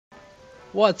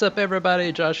What's up,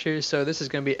 everybody? Josh here. So this is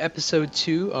going to be episode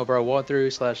 2 of our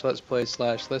walkthrough slash let's play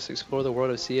slash let's explore the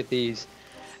world of Sea of Thieves.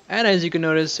 And as you can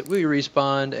notice, we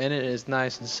respawned and it is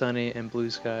nice and sunny and blue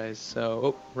skies. So,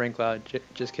 oh, rain cloud,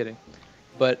 just kidding.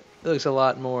 But it looks a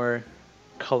lot more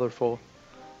colorful,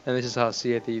 and this is how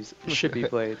Sea of Thieves should be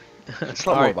played. It's a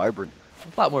lot more vibrant.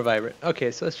 A lot more vibrant.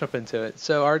 Okay, so let's jump into it.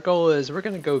 So our goal is we're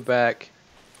going to go back.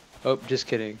 Oh, just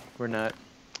kidding. We're not.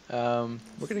 We're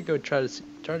going to go try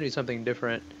to do something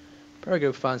different. Probably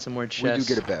go find some more chests.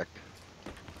 We do get it back.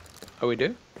 Oh, we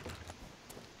do?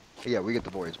 Yeah, we get the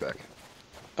voyage back.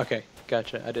 Okay,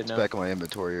 gotcha. I didn't know. It's back in my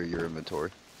inventory or your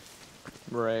inventory.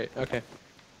 Right, okay.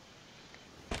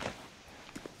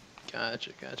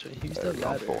 Gotcha. Use the I'm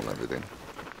ladder. full and everything.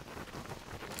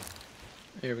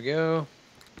 Here we go.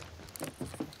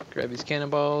 Grab these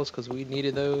cannonballs because we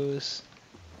needed those.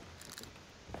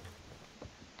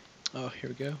 Oh, here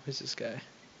we go. Who's this guy?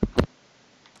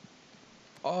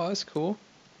 Oh, that's cool.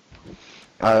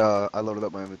 I loaded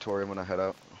up my inventory. I'm gonna head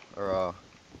out or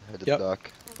head to Yep. the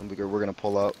dock. And we're gonna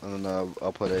pull out, and then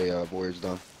I'll put a voyage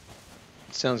down.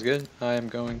 Sounds good. I am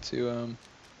going to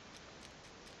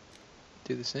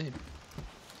do the same.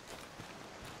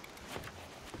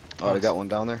 I got one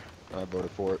down there. I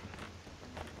voted for it.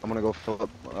 I'm gonna go fill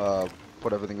up,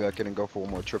 put everything back in, and go for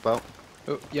one more trip out.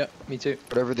 Oh, yeah, me too.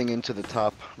 Put everything into the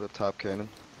top cannon.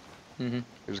 Mhm.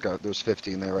 There's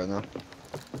 50 in there right now.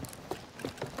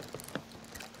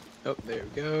 Oh, there we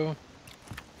go.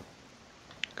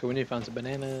 Cool. We need to find some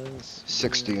bananas.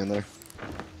 60 in there,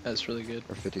 That's really good.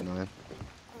 or 59.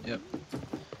 Yep.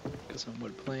 Got some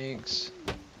wood planks.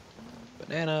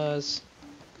 Bananas.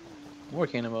 More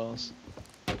cannonballs.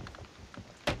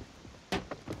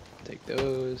 Take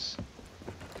those.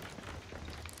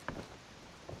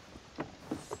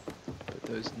 Put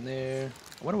those in there.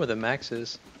 I wonder where the max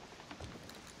is.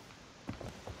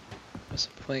 There's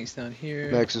some planks down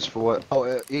here. Max is for what? Oh,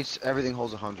 everything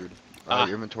holds 100. Ah.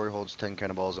 Your inventory holds 10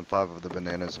 cannonballs and 5 of the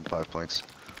bananas and 5 planks.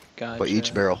 Gotcha. But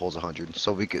each barrel holds 100.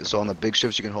 So on the big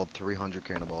ships you can hold 300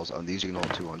 cannonballs. On these you can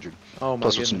hold 200. Oh my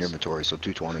Plus what's in your goodness. inventory, so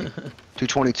 220.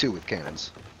 222 with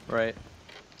cannons. Right.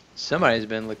 Somebody's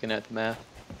been looking at the map.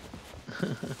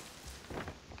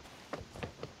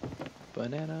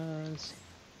 Bananas.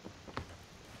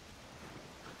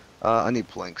 I need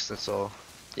planks. That's all.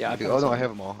 Yeah, Oh no, I have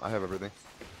them all. I have everything.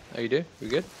 Oh, you do? We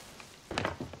good?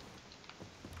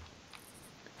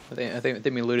 I think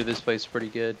we looted this place pretty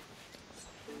good.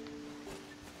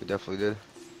 We definitely did.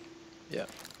 Yeah.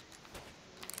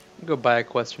 I'll go buy a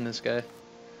quest from this guy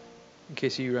in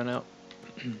case you run out.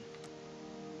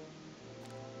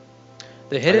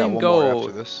 The I got hidden one more after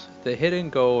gold. this. The hidden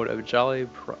gold of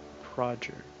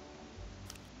Prodger.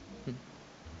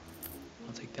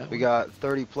 I'll take that We one. got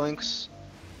 30 planks,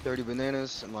 30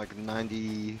 bananas, and like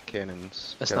 90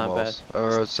 cannons. That's not cannonballs.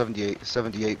 Or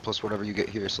 78 plus whatever you get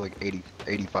here, so like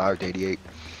 85 to 88.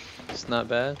 It's not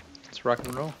bad. It's rock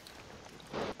and roll.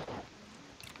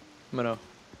 I'm gonna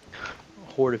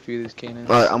hoard a few of these cannons.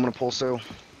 Alright, I'm gonna pull sail.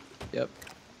 Yep.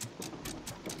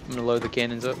 I'm gonna load the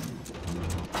cannons up.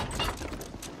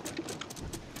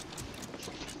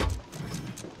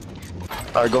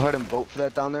 Alright, go ahead and vote for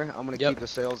that down there. I'm gonna Yep. keep the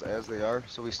sails as they are,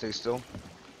 so we stay still.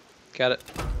 Got it.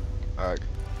 Alright,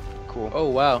 cool. Oh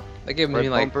wow, that gave me Red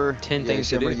like bumper. 10 Yeah, things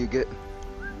you see to how many do. you get?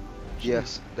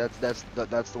 Yes, that's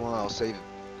the one I'll save.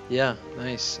 Yeah,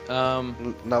 nice.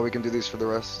 Now we can do these for the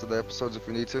rest of the episodes if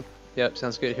we need to. Yep,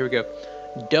 sounds good. Here we go.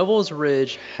 Devil's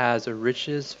Ridge has a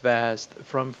riches vast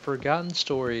from forgotten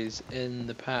stories in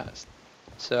the past.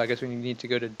 So I guess we need to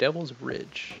go to Devil's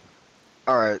Ridge.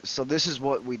 Alright, so this is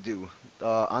what we do.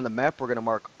 On the map, we're gonna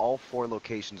mark all 4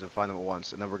 locations and find them at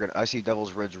once, and then I see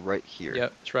Devil's Ridge right here.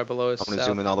 Yep, it's right below us. I'm gonna south.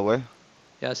 zoom in all the way.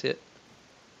 Yeah, I see it.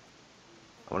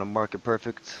 I'm gonna mark it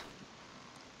perfect.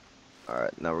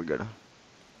 Alright, now we're good.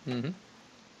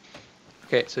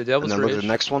 Okay, so Devil's And then Ridge. look at the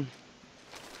next one.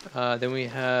 Then we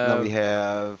have. Now we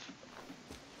have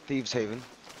Thieves Haven,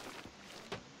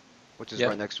 which is Yep.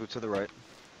 right next to it to the right.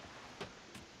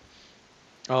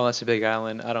 Oh, that's a big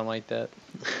island. I don't like that.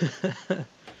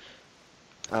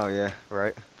 Oh yeah,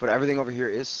 right. But everything over here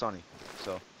is sunny.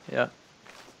 So Yeah.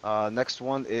 next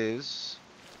one is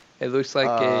It looks like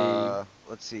a.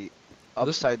 let's see,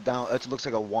 Looks- upside down. It looks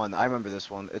like a 1. I remember this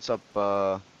one. It's up.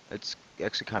 It's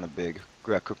actually kind of big.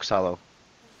 Crooks Hollow.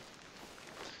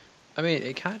 I mean,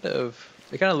 it kind of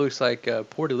looks like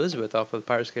Port Elizabeth off of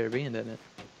Pirates of the Caribbean, doesn't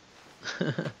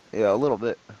it? Yeah, a little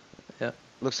bit. Yeah.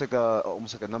 Looks like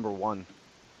almost like a number 1.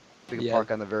 We can Yeah.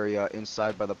 park on the very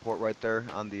inside by the port right there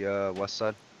on the west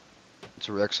side. It's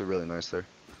actually really nice there.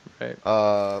 Right.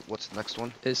 What's the next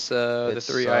one? It's the It's,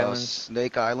 3 islands.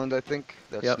 Snake Island, I think.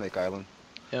 That's Yep. Snake Island.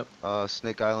 Yep.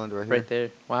 Snake Island right here. Right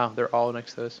there. Wow, they're all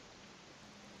next to us.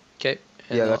 Okay.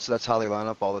 Yeah, that's how they line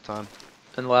up all the time.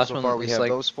 And the last So one far we is have like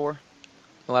those 4.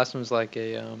 the last one's like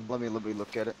a Let me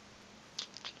look at it.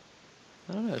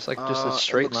 I don't know. It's like just a It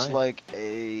straight looks line. like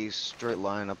a straight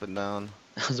line up and down.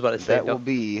 I was about to say That will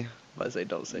be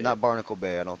don't say not it. Barnacle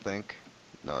Bay, I don't think.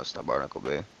 No, it's not Barnacle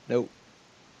Bay. Nope.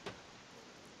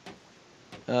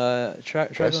 Try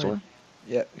Castaway? going.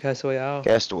 Yep. Castaway Isle.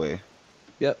 Castaway.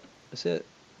 Yep. That's it.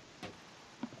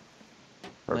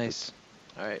 Perfect. Nice.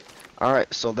 All right.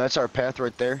 Alright, so that's our path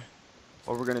right there.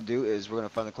 What we're gonna do is we're gonna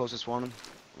find the closest one.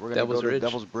 We're gonna Devil's go to Ridge.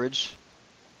 Devil's Bridge,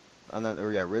 and then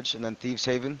Ridge, and then Thieves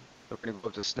Haven. We're gonna go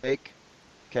up to Snake,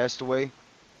 Castaway,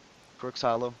 Crooks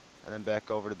Hollow, and then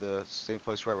back over to the same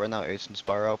place we're at right now, Ancient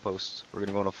Spire Outpost. We're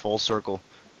gonna go in a full circle,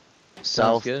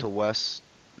 south good. to west,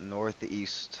 north to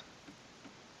east.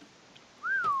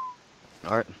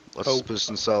 Alright, let's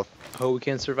position south. Oh, we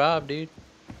can survive, dude.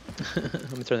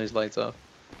 Let me turn these lights off.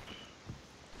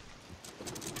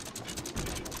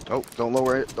 Oh, don't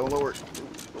lower it, don't lower it.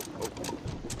 Oh.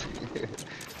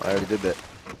 I already did that.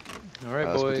 All right,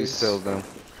 Let's put these boys. sails down.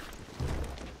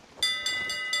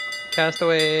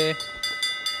 Castaway.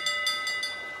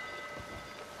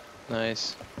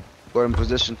 Nice. Go ahead and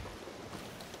position.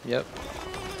 Yep.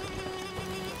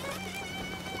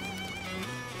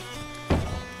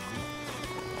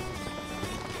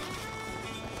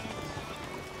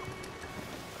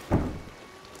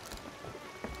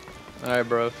 Alright,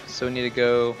 bro. So we need to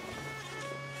go.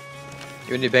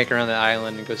 You need to bank around the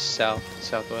island and go south,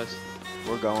 southwest.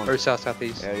 We're going. Or south,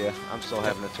 southeast. Yeah. I'm still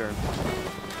having a turn.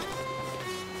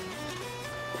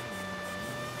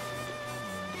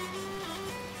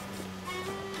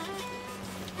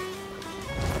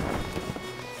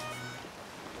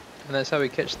 And that's how we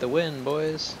catch the wind,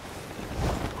 boys.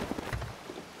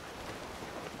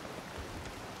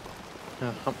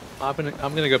 I'm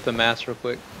gonna go up the mast real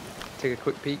quick. Take a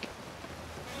quick peek.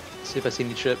 See if I see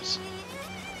any ships.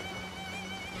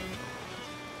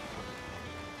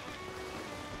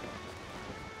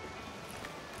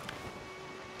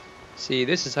 See,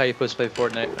 this is how you're supposed to play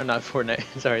Fortnite. Or not Fortnite.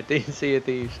 Sorry, Sea of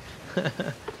Thieves.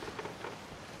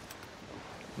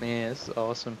 Man, this is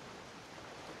awesome.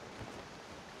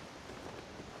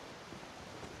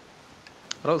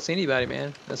 I don't see anybody,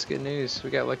 man. That's good news.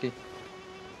 We got lucky.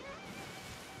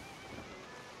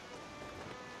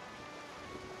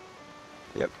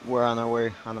 Yep, we're on our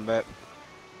way on the map.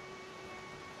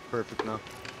 Perfect now.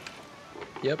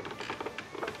 Yep.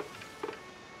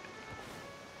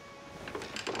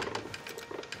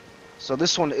 So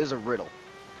this one is a riddle.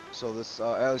 So this,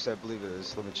 at least I believe it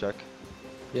is. Let me check.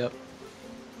 Yep.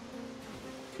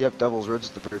 Yep, Devil's Ridge is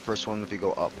the very first one if you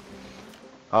go up.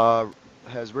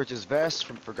 Has riches vast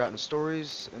from forgotten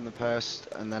stories in the past,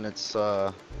 and then it's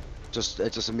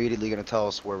just immediately gonna tell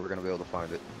us where we're gonna be able to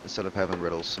find it instead of having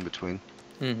riddles in between.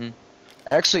 Mm-hmm.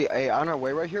 Actually, hey, on our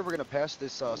way right here, we're gonna pass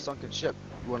this sunken ship.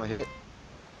 You wanna hit it?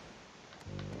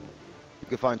 You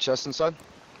can find chests inside.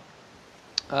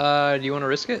 Do you want to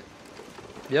risk it?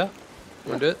 Yeah.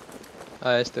 You want to do it?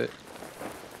 Alright, let's do it.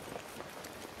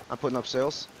 I'm putting up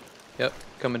sails. Yep,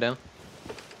 coming down.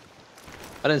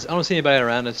 I don't see anybody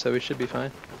around us, so we should be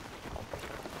fine.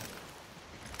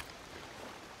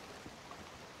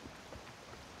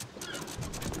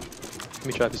 Let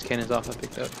me drop these cannons off I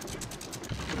picked up.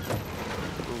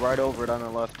 We're right over it on the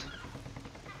left.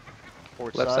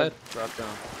 Port Left side? Drop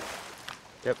down.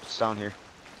 Yep, it's down here.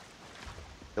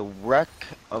 The wreck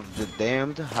of the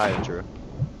damned Hydra.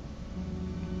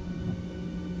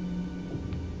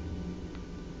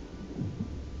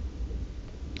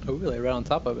 Oh, really? Right on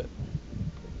top of it.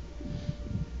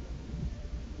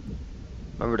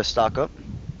 Remember to stock up.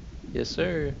 Yes,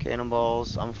 sir.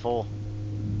 Cannonballs, I'm full.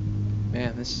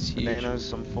 Man, this is huge.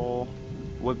 Bananas, I'm full.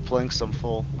 Wood planks, I'm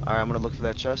full. Alright, I'm gonna look for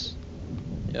that chest.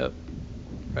 Yep.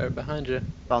 Right behind you.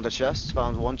 Found a chest,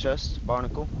 found one chest,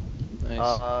 barnacle. Nice.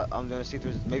 I'm gonna see if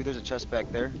there's a chest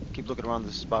back there. Keep looking around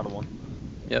this bottom one.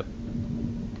 Yep.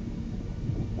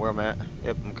 Where I'm at.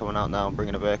 Yep, I'm coming out now, I'm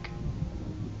bringing it back.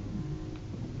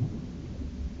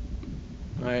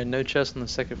 Alright, no chest on the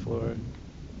second floor.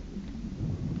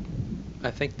 I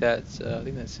think that's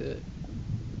it.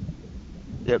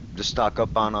 Yep, just stock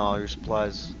up on all your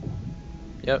supplies.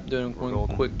 Yep, doing We're one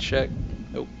golden. quick check.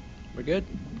 Nope. We're good.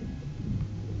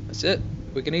 That's it.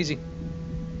 Quick and easy.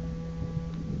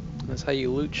 That's how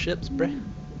you loot ships, bruh.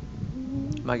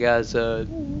 My guy's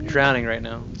drowning right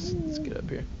now. Let's get up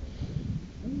here.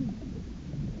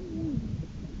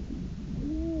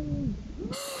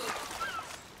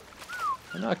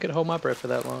 I'm not gonna hold my breath for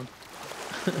that long.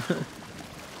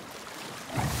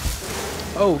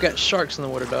 Oh, we got sharks in the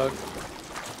water, dog.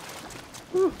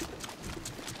 Whew.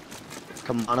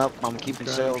 Come on up. I'm keeping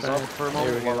sails up for a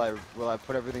moment while I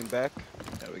put everything back.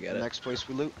 Yeah, we got The it. next place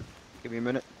we loot. Give me a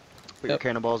minute. Put your Yep.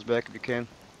 cannonballs back if you can.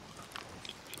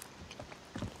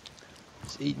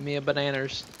 Just eating me a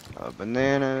bananas.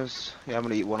 Bananas. Yeah, I'm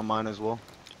gonna eat one of mine as well.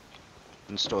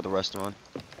 And store the rest of mine.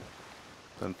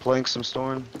 Then planks I'm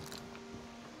storing.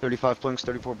 35 planks,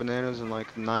 34 bananas, and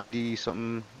like 90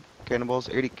 something cannonballs.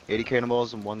 80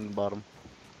 cannonballs and one in the bottom.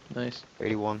 Nice.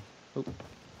 81. Oop.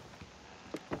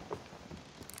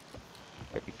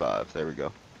 85. There we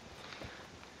go.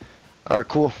 Alright,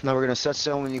 cool. Now we're gonna set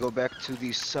sail when you go back to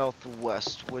the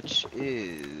southwest, which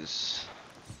is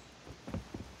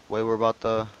way we're about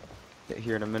to get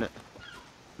here in a minute.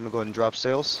 I'm gonna go ahead and drop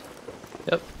sails.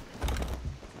 Yep.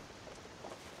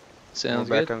 Sounds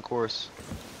we're back good. on course.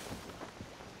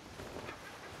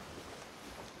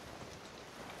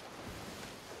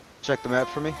 Check the map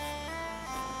for me.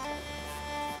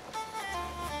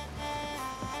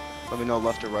 Let me know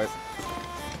left or right.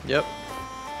 Yep.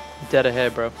 Dead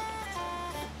ahead, bro.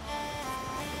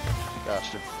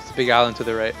 Gotcha. It's a big island to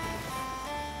the right.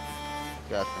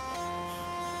 Gotcha.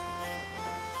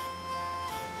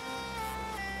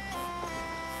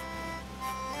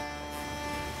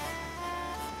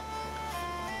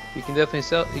 You can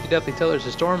definitely tell there's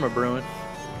a storm brewing.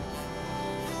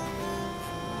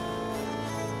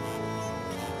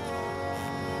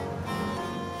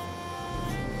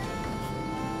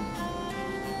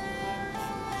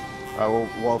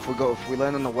 Well, if we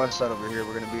land on the west side over here,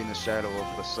 we're gonna be in the shadow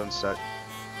of the sunset.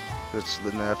 It's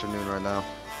in the afternoon right now.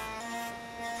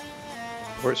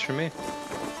 Works for me.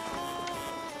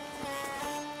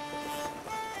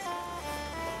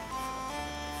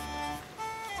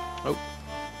 Oh.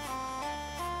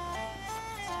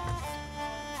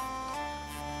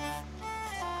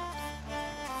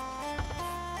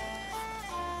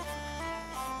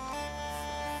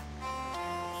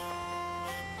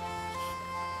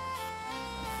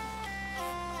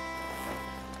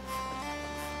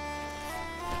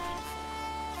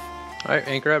 Alright,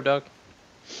 anchor up, dog.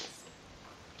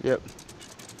 Yep.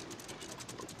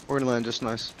 We're gonna land just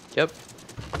nice. Yep.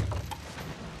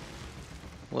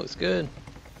 Looks good.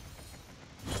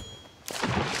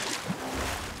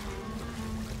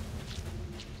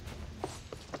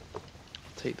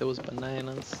 Take those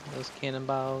bananas, those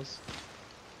cannonballs.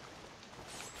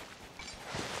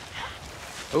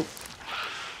 Oh.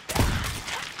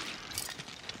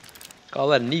 Call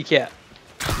that a kneecap.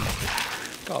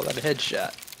 Call that a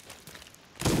headshot.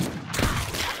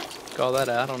 Call that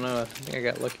I don't know, I think I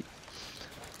got lucky.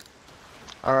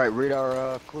 Alright, read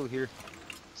our clue here. It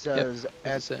says, Yep.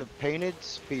 at the painted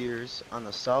spheres on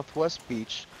the southwest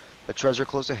beach, the treasure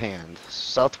close at hand.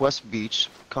 Southwest beach,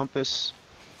 compass.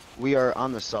 We are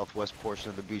on the southwest portion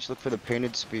of the beach. Look for the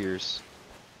painted spheres.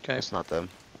 Okay. It's not them.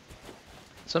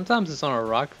 Sometimes it's on a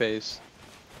rock face.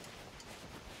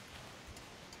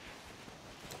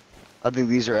 I think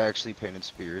these are actually painted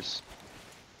spheres.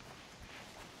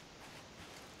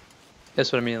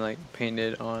 That's what I mean, like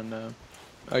painted on.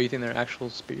 Oh, you think they're actual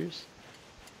spears?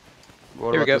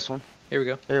 What Here we about go. this one? Here we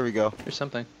go. There we go. There's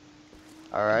something.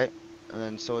 Alright. And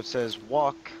then so it says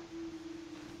walk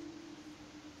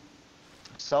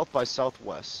south by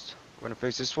southwest. We're gonna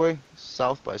face this way.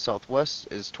 South by southwest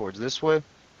is towards this way.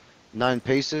 9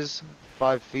 paces.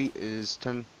 5 feet is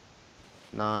 10.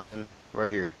 9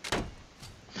 right here.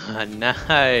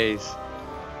 Nice.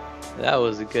 That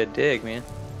was a good dig, man.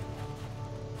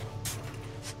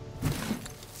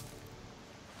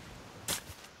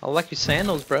 I like your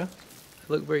sandals, bro. They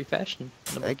look very fashionable.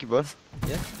 Thank you, bud.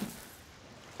 Yeah.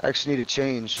 I actually need to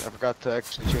change. I forgot to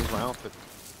actually change my outfit.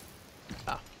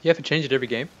 Ah, you have to change it every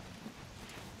game.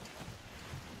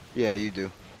 Yeah, you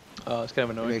do. Oh, it's kind of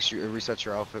It annoying. makes you resets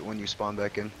your outfit when you spawn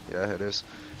back in. Yeah, it is.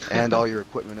 And all your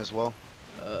equipment as well.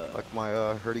 Like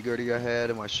my hurdy-gurdy I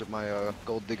had and my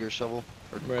gold digger shovel.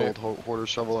 Or Right. gold hoarder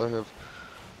shovel I have.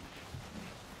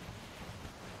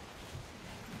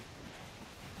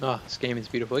 Oh, this game is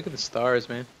beautiful. Look at the stars,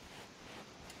 man.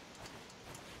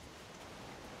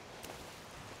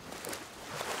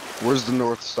 Where's the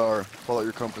North Star? Pull out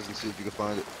your compass and see if you can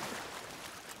find it.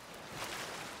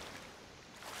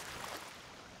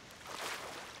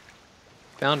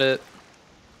 Found it.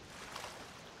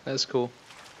 That's cool.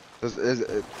 Is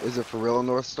it for real a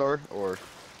North Star or?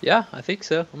 Yeah, I think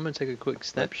so. I'm gonna take a quick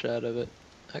snapshot of it,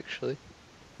 actually.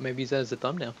 Maybe use that as a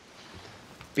thumbnail.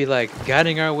 Be like,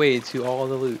 guiding our way to all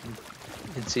the loot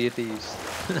in Sea of Thieves.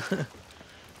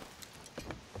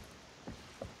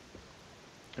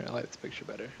 I like this picture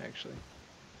better, actually.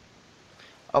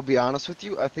 I'll be honest with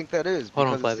you, I think that is Hold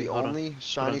on, because it's Flappy. the Hold on. only Hold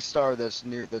shiny on. star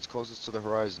that's closest to the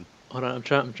horizon. Hold on. I'm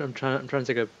trying to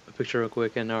take a picture real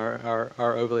quick, and our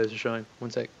overlays are showing. One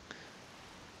sec.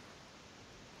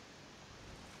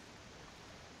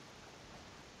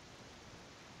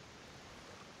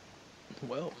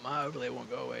 Well, my overlay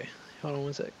won't go away. Hold on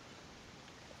one sec.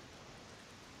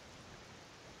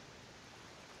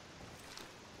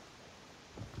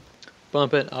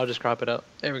 Bump it. I'll just crop it up.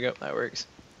 There we go. That works.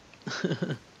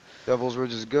 Devil's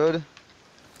Ridge is good. So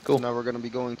Cool. now we're gonna be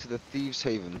going to the Thieves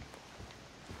Haven.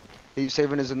 Thieves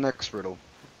Haven is the next riddle.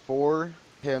 Four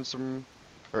handsome,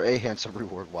 or a handsome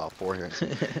reward. Wow, four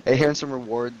handsome. A handsome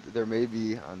reward there may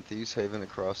be on Thieves Haven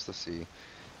across the sea.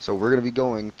 So we're gonna be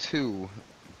going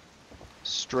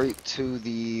straight to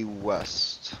the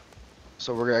west.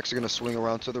 So we're actually gonna swing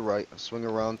around to the right, swing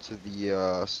around to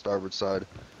the starboard side,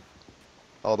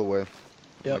 all the way. I'm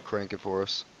gonna Yep. crank it for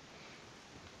us.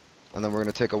 And then we're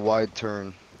gonna take a wide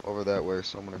turn over that way.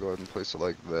 So I'm gonna go ahead and place it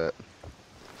like that. I'm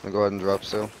gonna go ahead and drop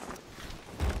sail.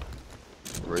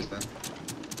 Raise that.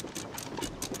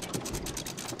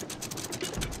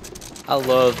 I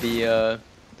love the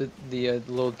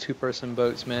little two-person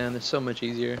boats, man. They're so much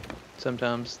easier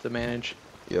sometimes to manage.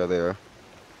 Yeah, they are.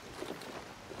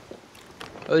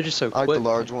 Oh, they're just so I like quick. the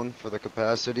large one for the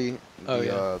capacity, Oh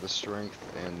yeah. the strength,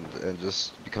 and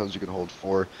just because you can hold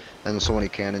four, and there's so many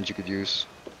cannons you could use.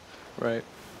 Right.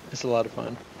 It's a lot of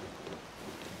fun.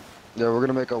 Yeah, we're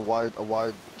gonna make a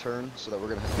wide turn so that we're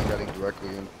gonna be heading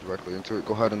directly into it.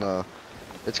 Go ahead and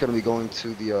it's gonna be going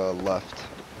to the left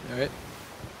All right.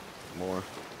 more.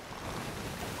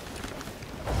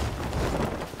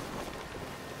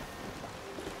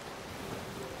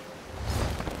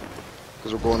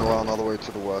 Because we're going around all the way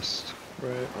to the west.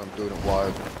 Right. I'm doing it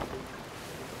wide.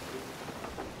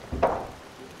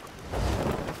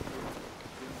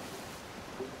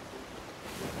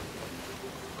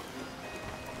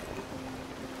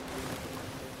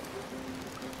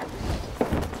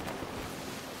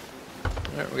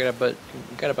 All right. We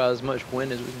got about as much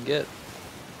wind as we can get.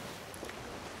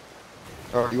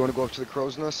 Alright, you want to go up to the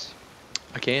crow's nest?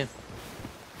 I can.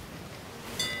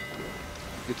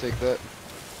 You can take that.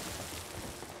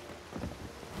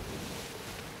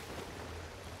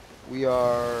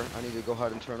 I need to go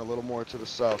ahead and turn a little more to the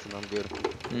south and I'm good.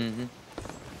 Mm-hmm.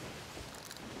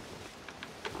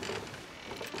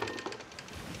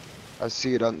 I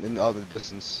see it in the other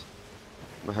distance.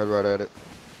 I'm gonna head right at it.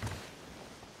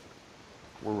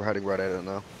 We're heading right at it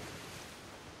now.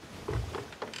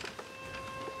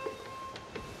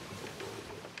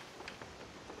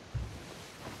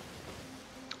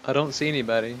 I don't see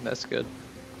anybody. That's good.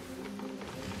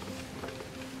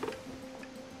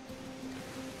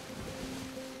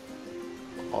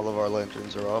 All of our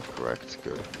lanterns are off, correct?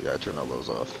 Good. Yeah, I turned all those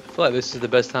off. I feel like this is the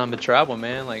best time to travel,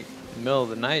 man. Like middle of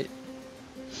the night.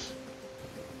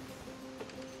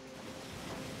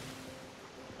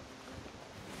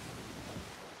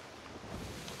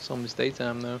 It's almost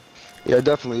daytime though. Yeah, it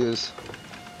definitely is.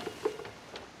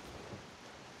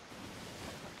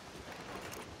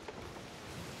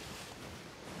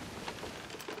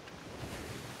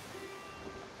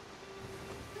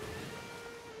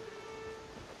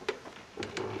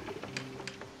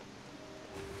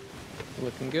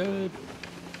 Looking good.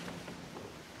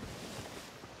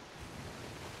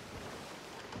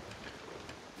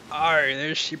 Alright,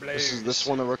 there she blows. This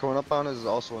one that we're coming up on is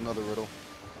also another riddle.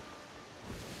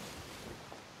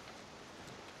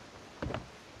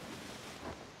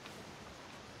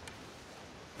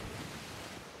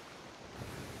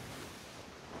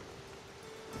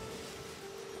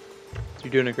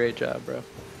 You're doing a great job, bro.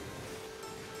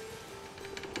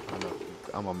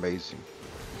 I'm amazing.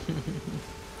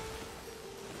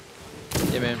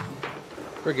 Yeah, man.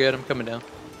 We're good. I'm coming down.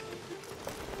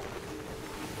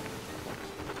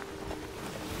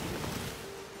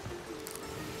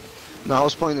 No, I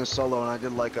was playing this solo and I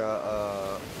did like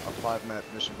a 5-map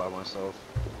mission by myself.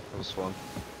 It was fun.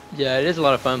 Yeah, it is a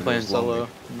lot of fun It playing was lonely. solo.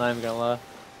 I'm not even gonna lie.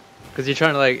 Because you're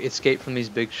trying to like escape from these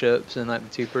big ships and like the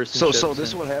two-person ships. So this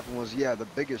is what happened was, yeah, the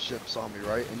biggest ship saw me,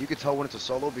 right? And you could tell when it's a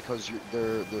solo because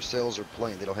their sails are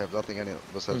plain. They don't have nothing in it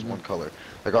besides one color.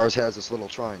 Like ours has this little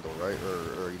triangle, right?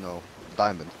 Or you know,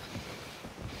 diamond.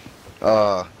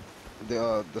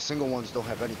 The single ones don't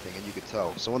have anything, and you could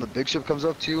tell. So when the big ship comes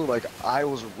up to you, like I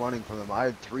was running from them. I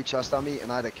had 3 chests on me,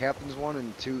 and I had a captain's one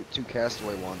and two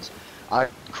castaway ones. I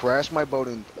crashed my boat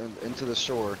into the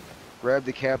shore, grabbed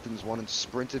the captain's one and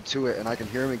sprinted to it, and I can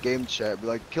hear him in game chat be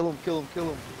like, "Kill him, kill him, kill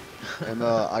him." And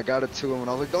I got it to him, and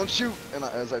I was like, "Don't shoot!" And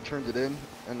as I turned it in,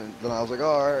 and then I was like, "Oh,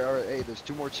 all right, hey, there's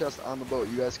 2 more chests on the boat.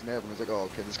 You guys can have them." He's like, "Oh,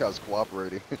 okay, this guy's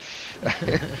cooperating."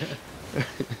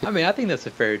 I mean, I think that's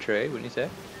a fair trade, wouldn't you say?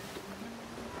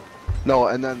 No,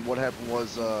 and then what happened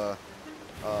was, I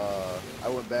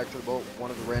went back to the boat. One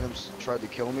of the randoms tried to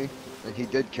kill me, and he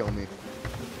did kill me.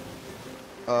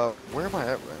 Where am I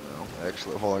at right now?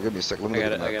 Actually, hold on, give me a second. Let me I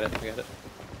look got at it, the I map. got it, I got it.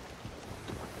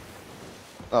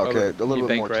 Okay, Over, a little you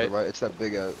bit more bank to the right. right. It's that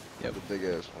big ass, Yep. the big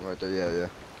ass one right there. Yeah, yeah,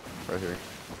 right here.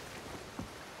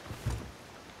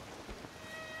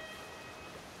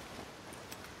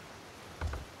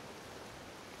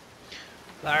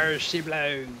 There she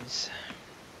blows.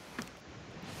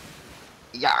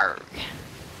 Yarr.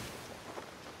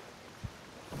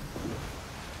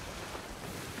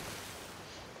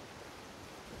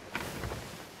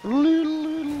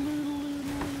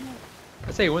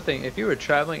 I'd say one thing, if you were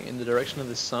traveling in the direction of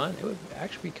the sun, it would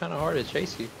actually be kind of hard to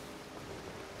chase you.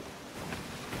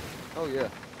 Oh yeah,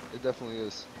 it definitely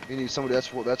is. You need somebody.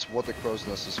 That's what the crow's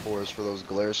nest is for those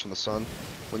glares from the sun.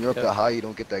 When you're up Yep. that high, you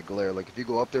don't get that glare. Like if you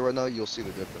go up there right now, you'll see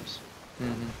the difference.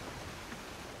 Mm-hmm.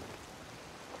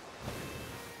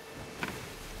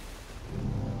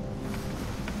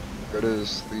 There it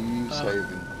is, Thieves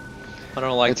Haven. I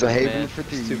don't like It's a this, haven man. for It's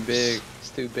too thieves. big. It's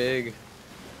too big.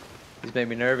 These make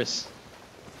me nervous.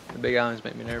 The big islands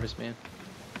make me nervous, man.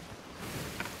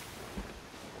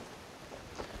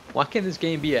 Why can't this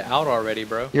game be out already,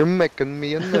 bro? You're making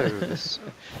me nervous.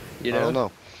 You I don't know?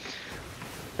 know.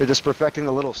 They're just perfecting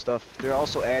the little stuff. They're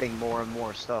also adding more and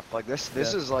more stuff. Like this Yeah.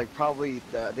 is like probably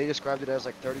they described it as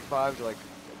like 35 to like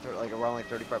around like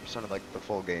 35% of like the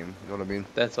full game. You know what I mean?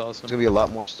 That's There's awesome. gonna be a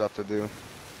lot more stuff to do.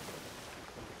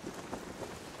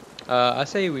 I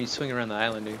say we swing around the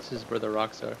island, dude. This is where the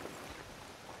rocks are.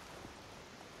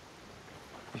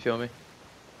 You feel me?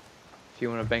 If you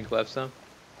want to bank left some,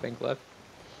 bank left.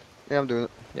 Yeah, I'm doing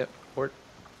it. Yep, port.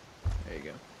 There you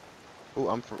go.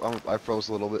 Oh, I froze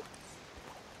a little bit.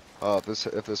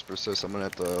 If this persists, I'm gonna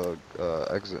have to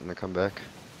exit and then come back.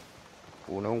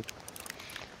 Oh no!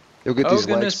 You'll get Oh, these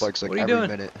lag goodness. spikes like What are you every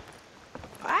doing? minute.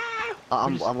 Ah!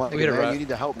 I'm We lagging, hit a man. rock. You need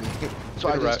to help me. So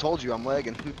We I hit a just rock. told you I'm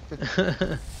lagging.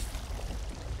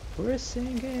 We're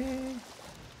singing.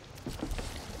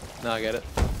 No, I get it.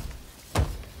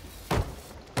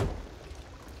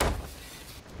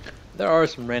 There are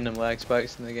some random lag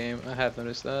spikes in the game. I have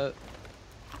noticed that.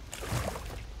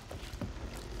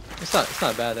 It's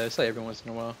not bad though. It's like every once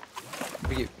in a while.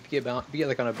 If you get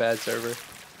like on a bad server.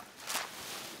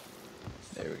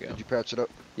 There we go. Did you patch it up?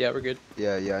 Yeah, we're good.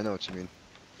 Yeah, I know what you mean.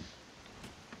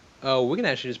 Oh, we can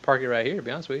actually just park it right here. To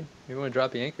be honest with you, if you want to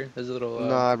drop the anchor, there's a little.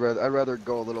 No, I'd rather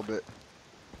go a little bit,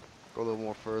 go a little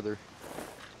more further.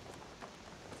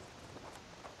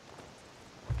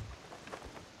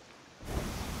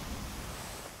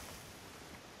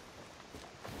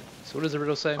 So what does the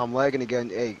riddle say? I'm lagging again.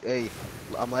 Hey,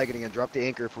 I'm lagging again. Drop the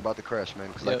anchor if we're about to crash, man,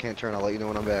 because I Yep. can't turn. I'll let you know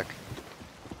when I'm back.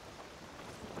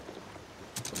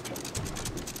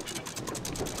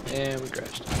 And we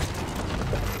crashed.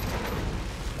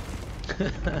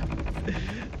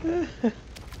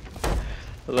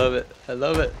 I love it. I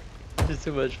love it. This is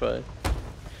too much fun.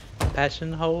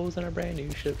 Passion holes in a brand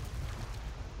new ship.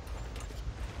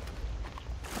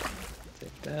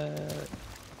 Take that.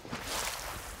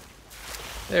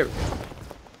 There we go.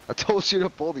 I told you to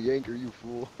pull the anchor, you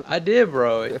fool. I did,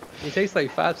 bro. It takes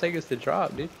like 5 seconds to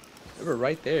drop, dude. We were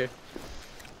right there.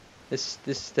 This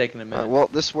is taking a minute. Alright, well,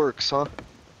 this works, huh?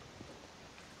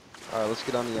 Alright, let's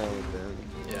get on the island, then.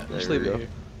 Yeah, There just we leave it go. here.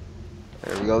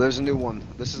 There we go. There's a new one.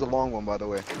 This is a long one, by the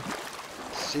way.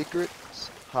 Secrets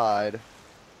hide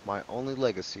my only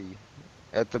legacy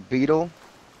at the beetle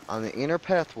on the inner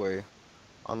pathway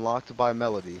unlocked by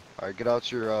melody. Alright, get out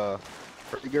your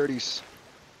hurdy-gurdies.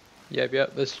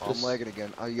 Yep. Let's I'm just. lagging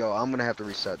again. Yo, I'm gonna have to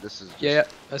reset. This is just... Yeah,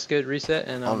 that's good. Reset,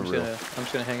 and I'm Unreal.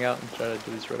 just gonna hang out and try to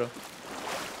do this riddle.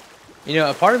 You know,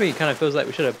 a part of me kind of feels like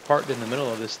we should have parked in the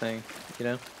middle of this thing. You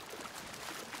know?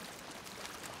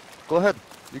 Go ahead.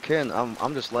 You can.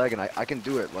 I'm just lagging. I can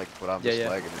do it, like, but I'm just Yeah.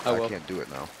 lagging. I I will. can't do it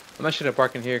now. I'm actually gonna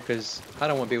park in here because I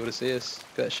don't want people to see us.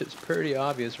 That shit's pretty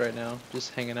obvious right now,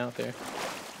 just hanging out there.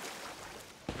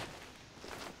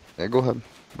 Yeah, go ahead.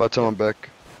 By the time I'm back,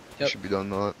 you Yep. should be done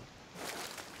that.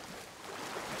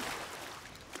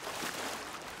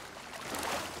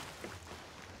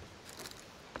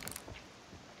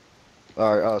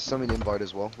 Alright, send me an invite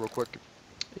as well, real quick.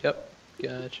 Yep,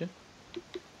 gotcha.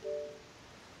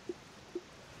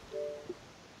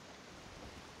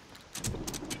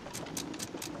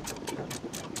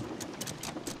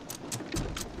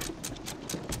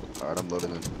 Alright, I'm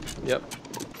loading in. Yep.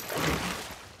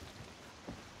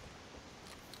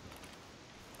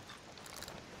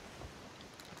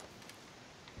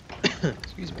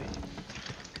 Excuse me.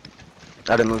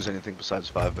 I didn't lose anything besides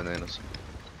 5 bananas.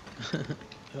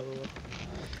 Oh,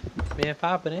 man,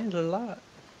 5 bananas is a lot.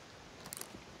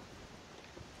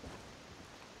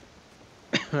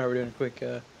 Alright, we're doing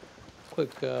a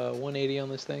quick 180 on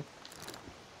this thing.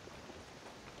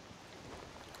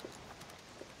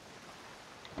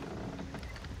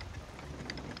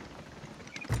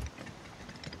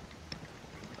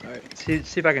 Alright, see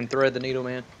if I can thread the needle,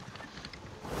 man.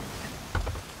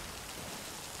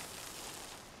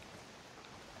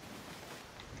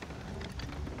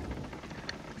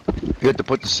 You had to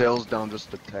put the sails down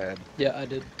just a tad. Yeah, I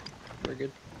did. Very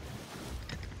good.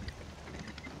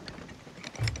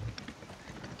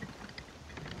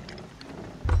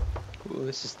 Ooh,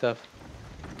 this is tough.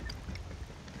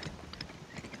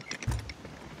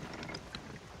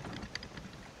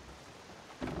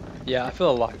 Yeah, I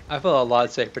feel a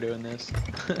lot safer doing this.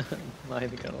 I'm not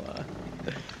even gonna lie.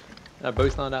 Our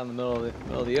boat's not out in the middle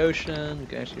of the ocean. We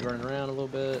can actually run around a little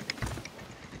bit.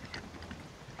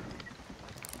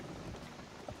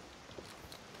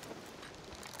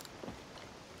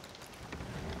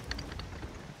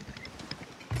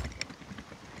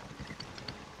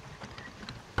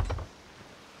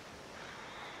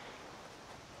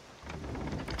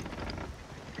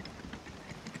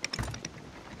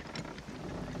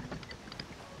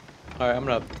 Alright, I'm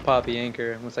gonna pop the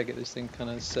anchor once I get this thing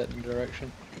kind of set in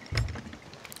direction.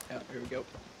 Yeah, here we go.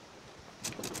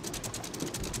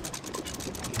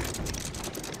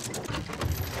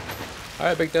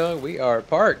 Alright, big dog, we are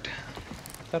parked.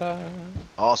 Ta-da!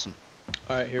 Awesome.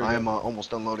 Alright, here we I go. am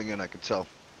almost unloading in, I could tell.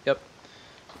 Yep.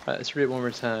 Alright, let's read it one more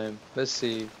time. Let's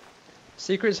see.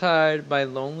 Secrets hide my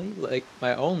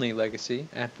only legacy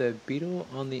at the beetle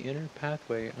on the inner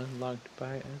pathway unlocked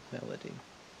by a melody.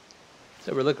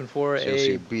 So we're looking for So you'll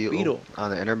see a beetle. on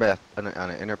the on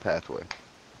an inner pathway.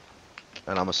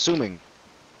 And I'm assuming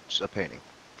it's a painting,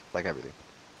 like everything.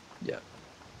 Yeah.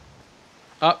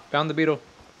 Oh, found the beetle.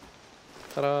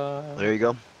 Ta-da! There you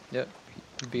go. Yep.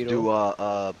 Beetle. Do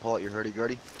pull out your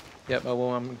hurdy-gurdy. Yep. Oh,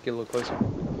 well, I'm gonna get a little closer.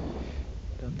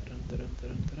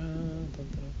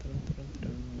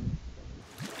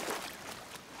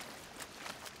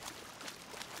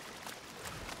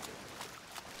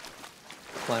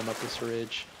 Climb up this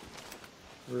ridge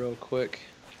real quick.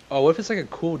 Oh, what if it's like a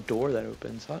cool door that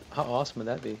opens? How awesome would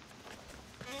that be?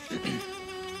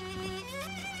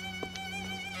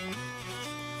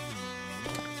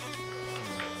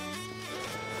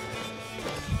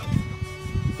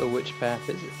 So which path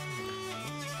is it?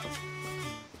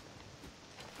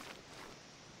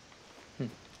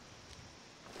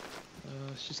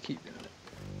 Let's just keep doing it.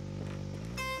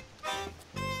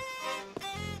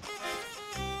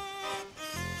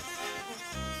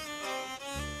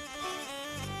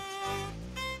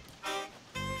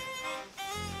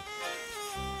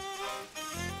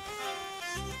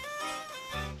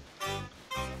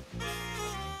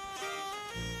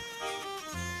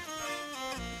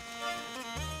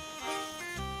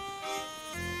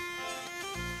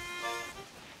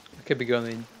 I could be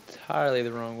going entirely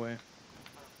the wrong way.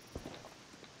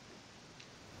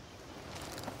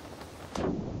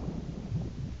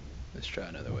 Let's try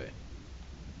another way.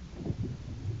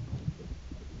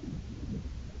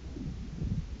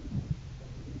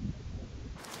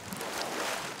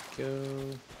 Go.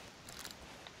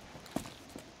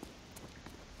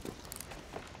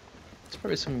 It's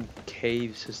probably some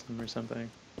cave system or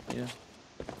something. Yeah.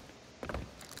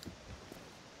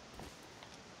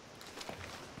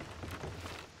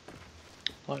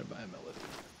 Haunted by a melody.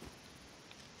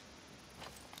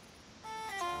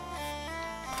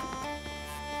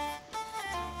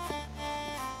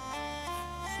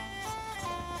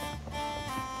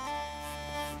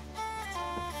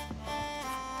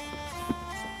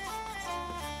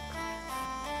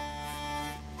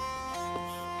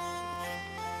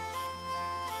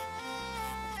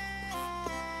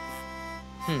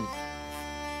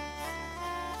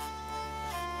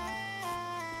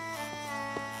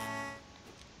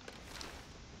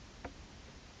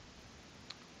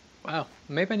 Wow,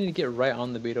 maybe I need to get right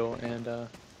on the beetle and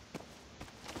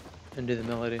do the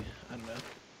melody. I don't know.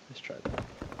 Let's try that.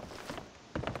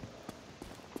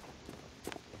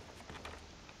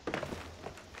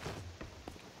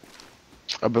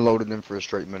 I've been loading in for a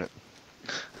straight minute.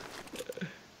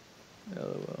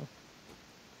 LOL.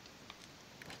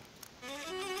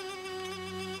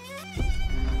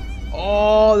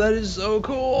 Oh, that is so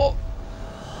cool,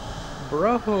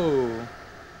 bro.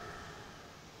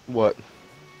 What?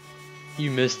 You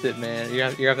missed it, man. You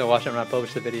have to watch it when I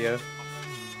publish the video.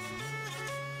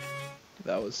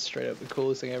 That was straight up the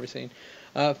coolest thing I've ever seen.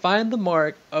 Find the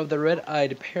mark of the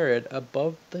red-eyed parrot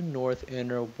above the north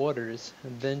inner waters,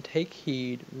 and then take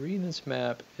heed. Reading this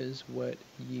map is what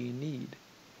ye need.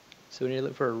 So we need to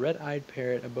look for a red-eyed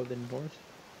parrot above the north.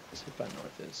 Let's see what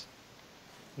north is.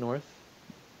 North.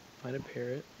 Find a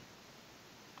parrot.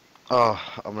 Oh,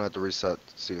 I'm gonna have to reset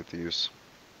Sea of Thieves.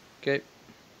 Okay.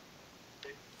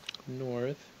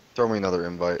 North. Throw me another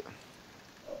invite.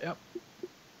 Yep.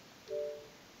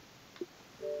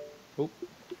 Oh,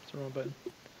 it's the wrong button.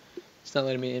 It's not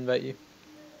letting me invite you.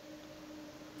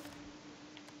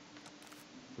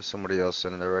 There's somebody else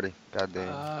in it already. God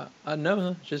damn. No,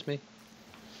 it's just me.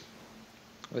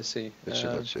 Let's see. It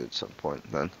should let you at some point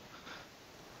then.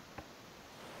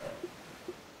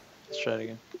 Let's try it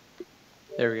again.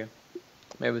 There we go.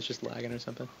 Maybe it's just lagging or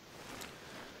something.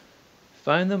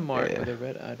 Find the mark with the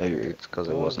red-eyed Maybe parrot. it's because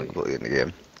it wasn't completely in the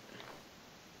game.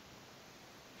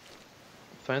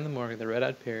 Find the mark of the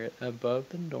red-eyed parrot above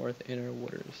the north inner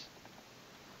waters.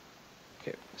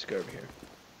 Okay, let's go over here.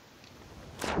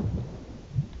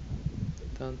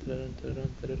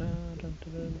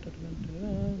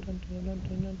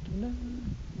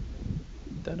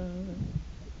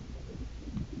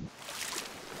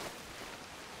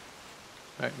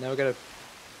 Alright, now we gotta...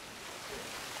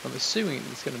 I'm assuming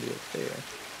it's gonna be up there.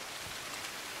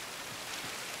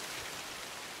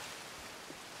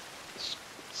 Let's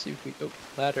see if we... Oh,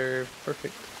 ladder.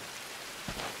 Perfect.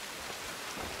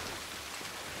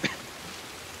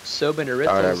 So many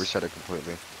riddles. Alright, I reset it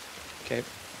completely. Okay.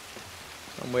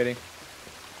 I'm waiting.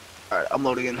 Alright, I'm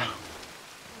loading in.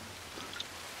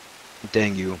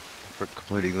 Dang you for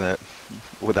completing that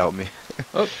without me.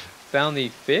 Oh, found the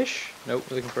fish? Nope,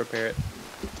 we're looking for a parrot.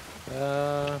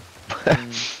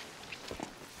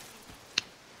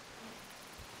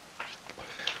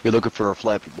 You're looking for a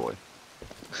Flappy Boy.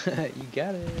 You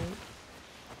got it.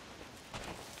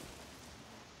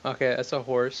 Okay, that's a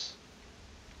horse.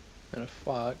 And a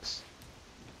fox.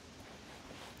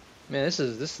 Man, this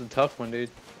is a tough one, dude.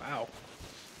 Wow.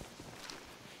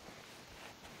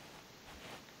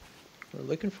 We're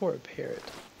looking for a parrot.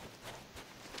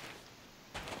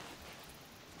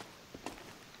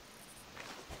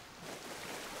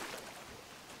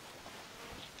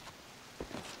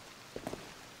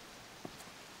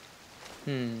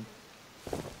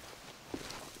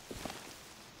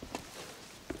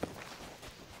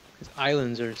 These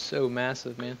islands are so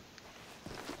massive, man.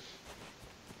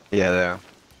 Yeah, they are.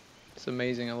 It's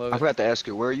amazing. I love I it. forgot to ask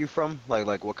you, where are you from?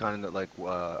 Like what kind of,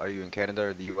 are you in Canada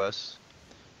or the US?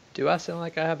 Do I sound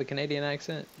like I have a Canadian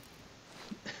accent?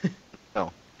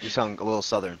 No, you sound a little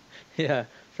southern. Yeah,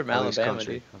 from At least Alabama,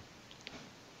 country.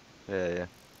 dude. Yeah.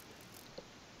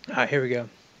 Alright, here we go.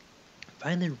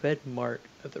 Find the red mark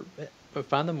of the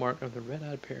find the mark of the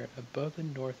red-eyed parrot above the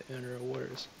north inner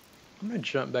waters. I'm gonna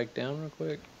jump back down real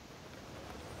quick.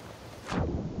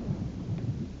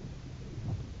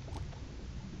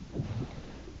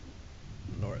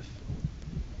 North.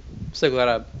 I'm so glad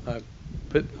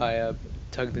I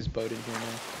tugged this boat in here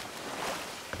now.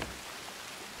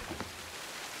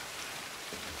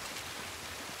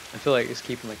 I feel like it's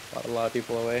keeping like a lot of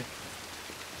people away.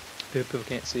 People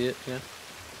can't see it, you know.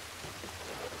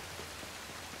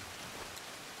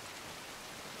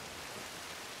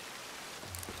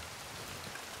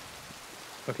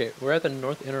 Okay, we're at the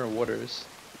north inner waters.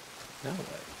 Now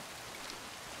what?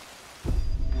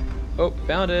 Oh,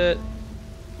 found it!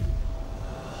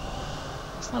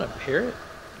 That's not a parrot.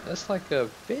 That's like a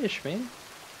fish, man.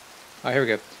 Alright, here we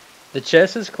go. The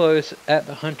chest is close at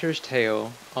the hunter's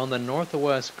tail on the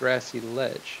northwest grassy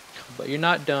ledge. But you're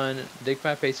not done. Dig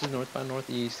 5 paces north by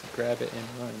northeast, grab it, and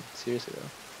run. Seriously though.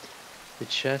 The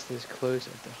chest is close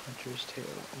at the hunter's tail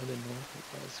on the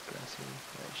northwest grassy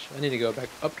ledge. I need to go back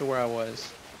up to where I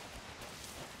was.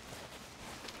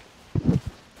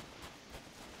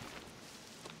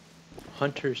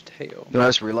 Hunter's tail. You know, I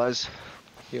just realized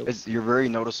Yep. you're very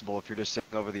noticeable if you're just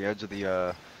sitting over the edge of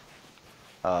the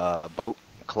boat,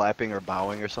 clapping or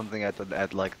bowing or something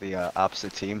at like the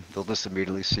opposite team. They'll just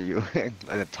immediately see you and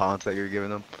the taunt that you're giving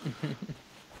them.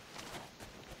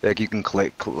 Like you can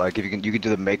click, like if you can do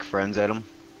the make friends at them.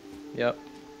 Yep.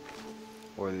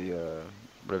 Or the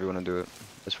whatever you want to do it.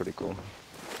 That's pretty cool.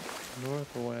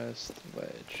 Northwest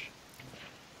ledge.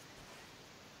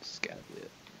 This has gotta be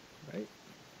it, right?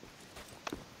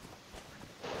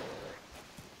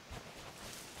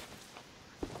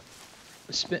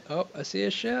 Oh, I see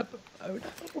a ship. Oh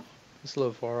no. It's a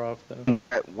little far off though.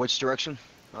 Which direction?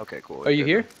 Okay, cool. Are you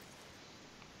here?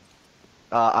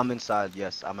 I'm inside.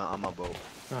 Yes, I'm on my boat.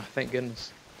 Oh, thank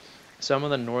goodness. So I'm on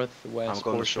the northwest I'm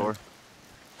going to portion. shore.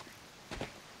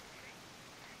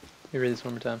 Let me read this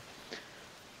one more time.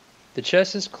 The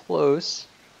chest is close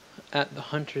at the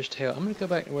hunter's tail. I'm gonna go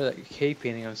back to where that cave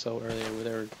painting I saw earlier, where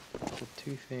there were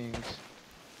two things.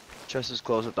 Chest is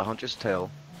closed at the hunter's tail,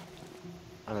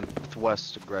 and then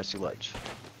northwest grassy ledge.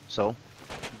 So,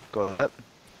 go ahead.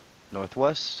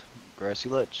 Northwest, grassy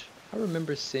ledge. I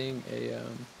remember seeing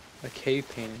a cave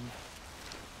painting.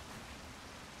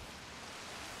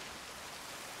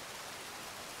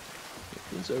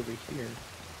 It was over here.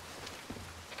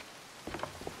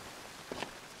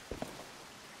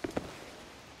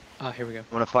 Ah, here we go. I'm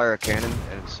gonna fire a cannon,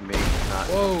 and it's me,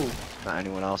 not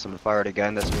anyone else. I'm gonna fire it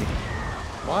again. That's me.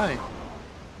 Why?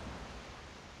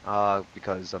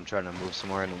 Because I'm trying to move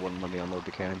somewhere and it wouldn't let me unload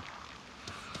the cannon.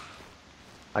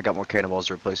 I got more cannonballs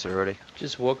to replace it already.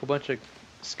 Just woke a bunch of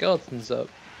skeletons up.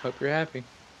 Hope you're happy.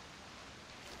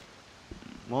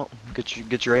 Well,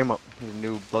 get your aim up. Your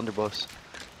new blunderbuss.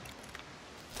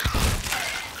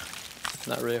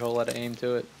 Not really a whole lot of aim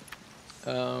to it.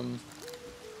 Alright,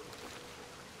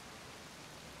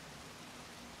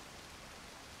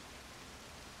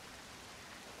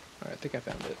 I think I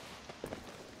found it.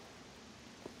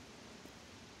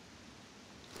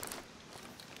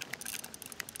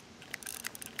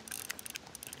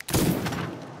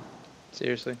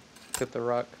 Seriously, hit the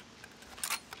rock.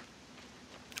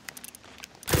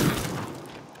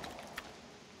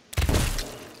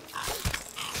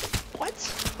 What?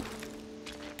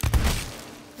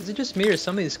 Is it just me or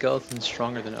some of these skeletons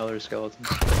stronger than other skeletons?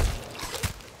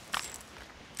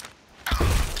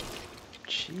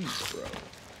 Jeez, bro.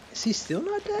 Is he still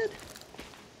not dead?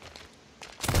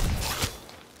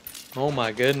 Oh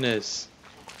my goodness.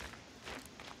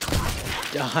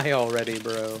 Die already,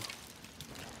 bro.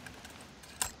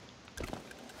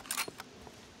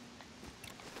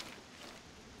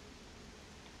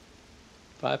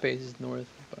 Five paces north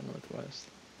by northwest.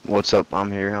 What's up?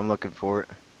 I'm here. I'm looking for it.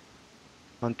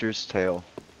 Hunter's tail.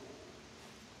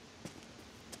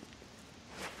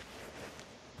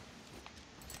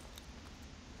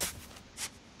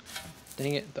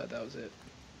 Dang it, thought that was it.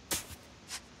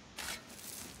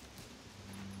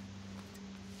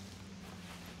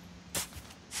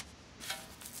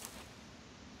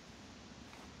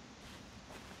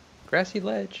 Grassy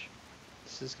ledge.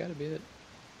 This has got to be it.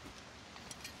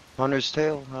 Hunter's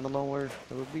tail. I don't know where it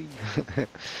would be.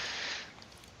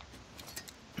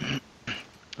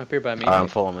 Up here by me. I'm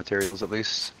full of materials at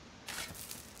least.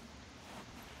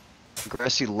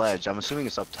 Grassy ledge. I'm assuming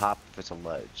it's up top if it's a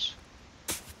ledge.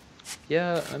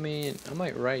 Yeah, I mean, I'm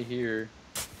like right here.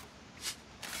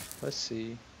 Let's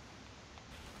see.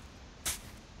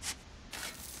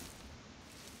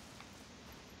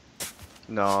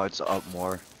 No, it's up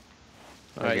more.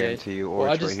 I guarantee you. Or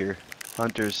well, it's right here.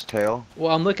 Hunter's tail.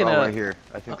 Well, I'm looking at right here.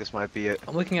 I think this might be it.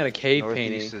 I'm looking at a cave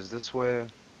Northeast painting. is this way.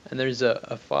 And there's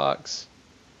a fox,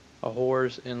 a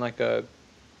horse, and like a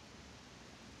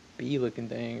bee-looking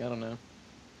thing. I don't know.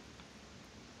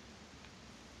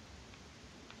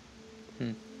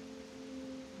 Let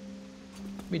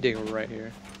me dig right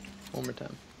here. One more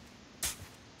time.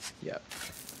 Yeah.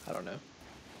 I don't know.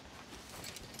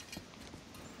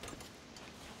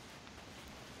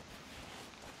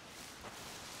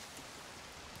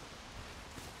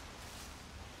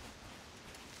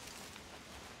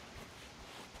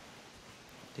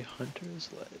 The Hunter's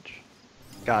Ledge.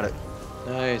 Got it.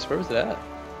 Nice. Where was it at?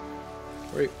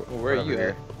 Where are you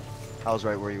here. at? I was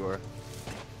right where you were.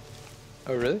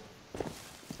 Oh, really?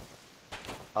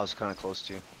 I was kind of close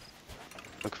to you.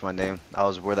 Look for my name. I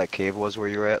was where that cave was where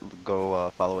you were at. Go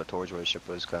follow it towards where the ship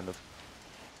was, kind of.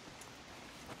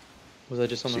 Was I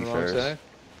just on the wrong Seafarers. side?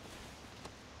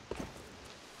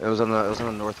 It was on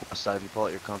the northwest side. If you pull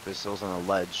out your compass, it was on a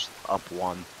ledge up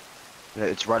one.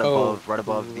 It's right above the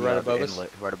above us?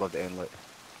 inlet. Right above the inlet.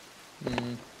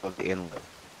 Mm. Above the inlet.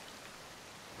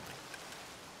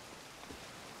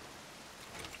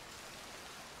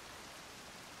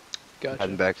 Gotcha.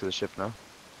 Heading back to the ship now.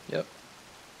 Yep.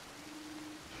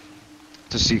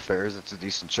 To seafarers, it's a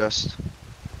decent chest.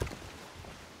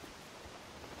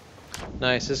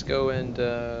 Nice. Let's go and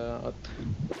I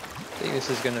think this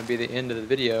is gonna be the end of the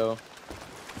video.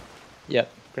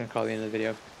 Yep. We're gonna call it the end of the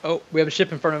video. Oh, we have a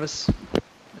ship in front of us,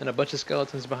 and a bunch of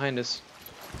skeletons behind us.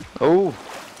 Oh.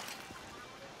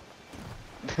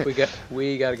 We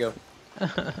gotta go.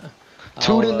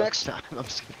 Tune in next time. I'm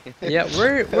just kidding. Yeah,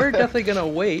 we're definitely gonna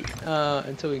wait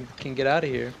until we can get out of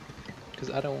here, because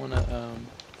I don't wanna.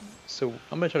 So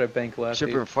I'm gonna try to bank left. Ship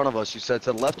in front of us. You said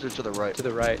to the left or to the right? To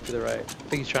the right. To the right. I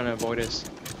think he's trying to avoid us.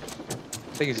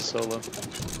 I think he's a solo.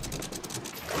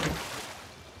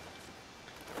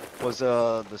 Was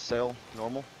the sail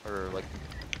normal or like?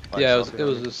 Yeah, it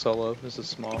was a solo. It was a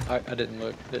small. I didn't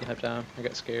look. Didn't have time. I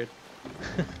got scared.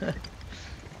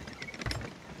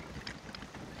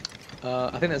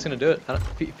 I think that's gonna do it.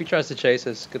 If he tries to chase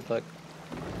us, good luck.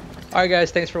 Alright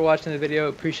guys, thanks for watching the video.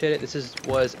 Appreciate it. This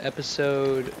was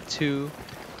episode 2.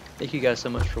 Thank you guys so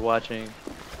much for watching.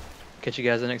 Catch you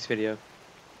guys in the next video.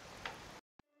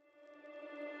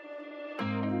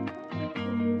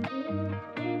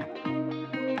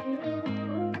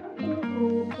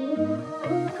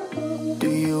 Do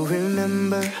you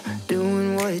remember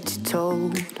doing what you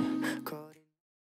told?